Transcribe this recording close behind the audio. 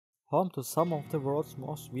Home to some of the world's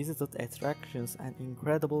most visited attractions and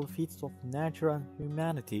incredible feats of nature and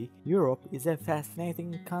humanity, Europe is a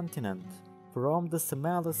fascinating continent. From the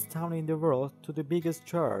smallest town in the world to the biggest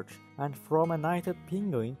church, and from a knitted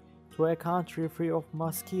penguin to a country free of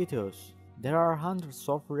mosquitoes. There are hundreds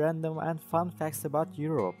of random and fun facts about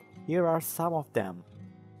Europe. Here are some of them.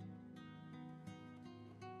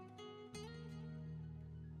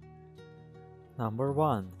 Number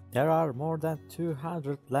 1. There are more than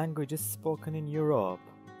 200 languages spoken in Europe.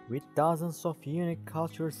 With dozens of unique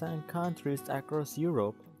cultures and countries across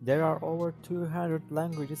Europe, there are over 200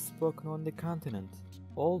 languages spoken on the continent.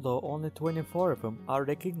 Although only 24 of them are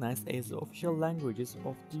recognized as official languages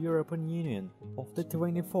of the European Union. Of the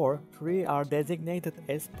 24, 3 are designated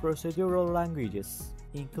as procedural languages,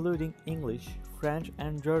 including English, French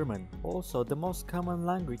and German. Also, the most common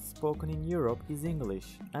language spoken in Europe is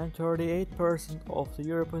English, and 38% of the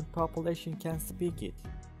European population can speak it.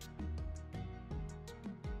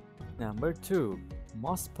 Number 2.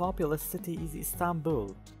 Most populous city is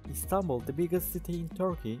Istanbul. Istanbul, the biggest city in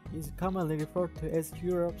Turkey, is commonly referred to as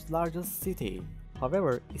Europe's largest city.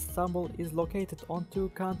 However, Istanbul is located on 2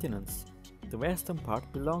 continents. The western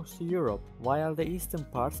part belongs to Europe, while the eastern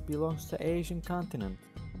part belongs to the Asian continent.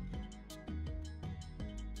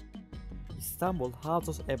 Istanbul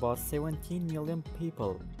houses about 17 million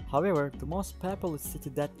people. However, the most populous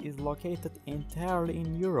city that is located entirely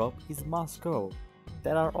in Europe is Moscow.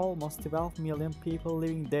 There are almost 12 million people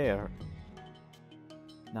living there.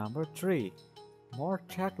 Number 3. More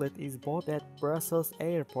chocolate is bought at Brussels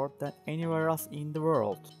airport than anywhere else in the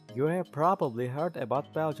world. You have probably heard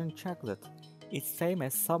about Belgian chocolate. It's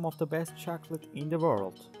famous as some of the best chocolate in the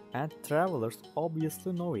world, and travelers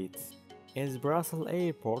obviously know it, as Brussels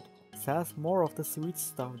airport sells more of the sweet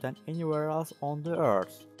stuff than anywhere else on the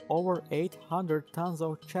earth. Over 800 tons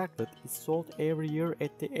of chocolate is sold every year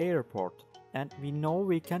at the airport, and we know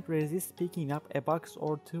we can't resist picking up a box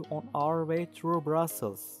or two on our way through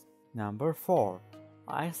Brussels. Number 4.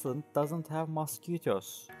 Iceland doesn't have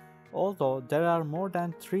mosquitoes. Although there are more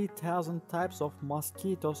than 3,000 types of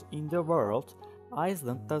mosquitoes in the world,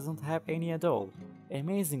 Iceland doesn't have any at all.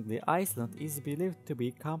 Amazingly, Iceland is believed to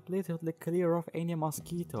be completely clear of any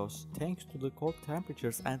mosquitoes thanks to the cold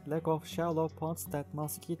temperatures and lack of shallow ponds that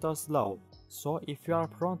mosquitoes love. So if you are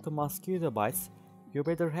prone to mosquito bites, you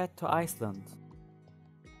better head to Iceland.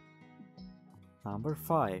 Number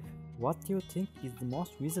 5. What do you think is the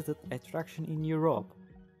most visited attraction in Europe?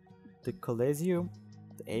 The Colosseum,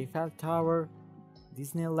 the Eiffel Tower,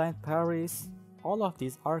 Disneyland Paris? All of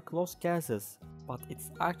these are close guesses, but it's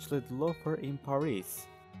actually the Louvre in Paris.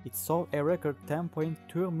 It saw a record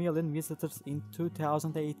 10.2 million visitors in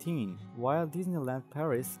 2018, while Disneyland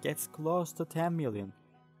Paris gets close to 10 million.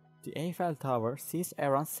 The Eiffel Tower sees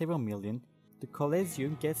around 7 million. The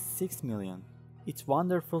Colosseum gets 6 million. It's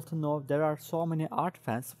wonderful to know there are so many art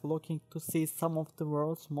fans flocking to see some of the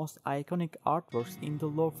world's most iconic artworks in the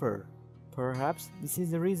Louvre. Perhaps this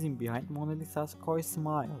is the reason behind Mona Lisa's coy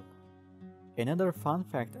smile. Another fun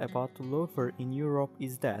fact about the Louvre in Europe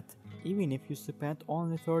is that even if you spend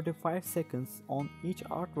only 35 seconds on each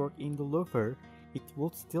artwork in the Louvre, it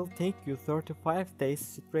would still take you 35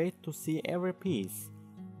 days straight to see every piece.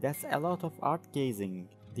 That's a lot of art gazing.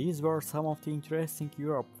 These were some of the interesting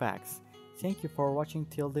Europe facts. Thank you for watching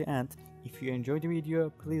till the end. If you enjoyed the video,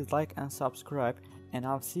 please like and subscribe, and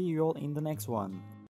I'll see you all in the next one.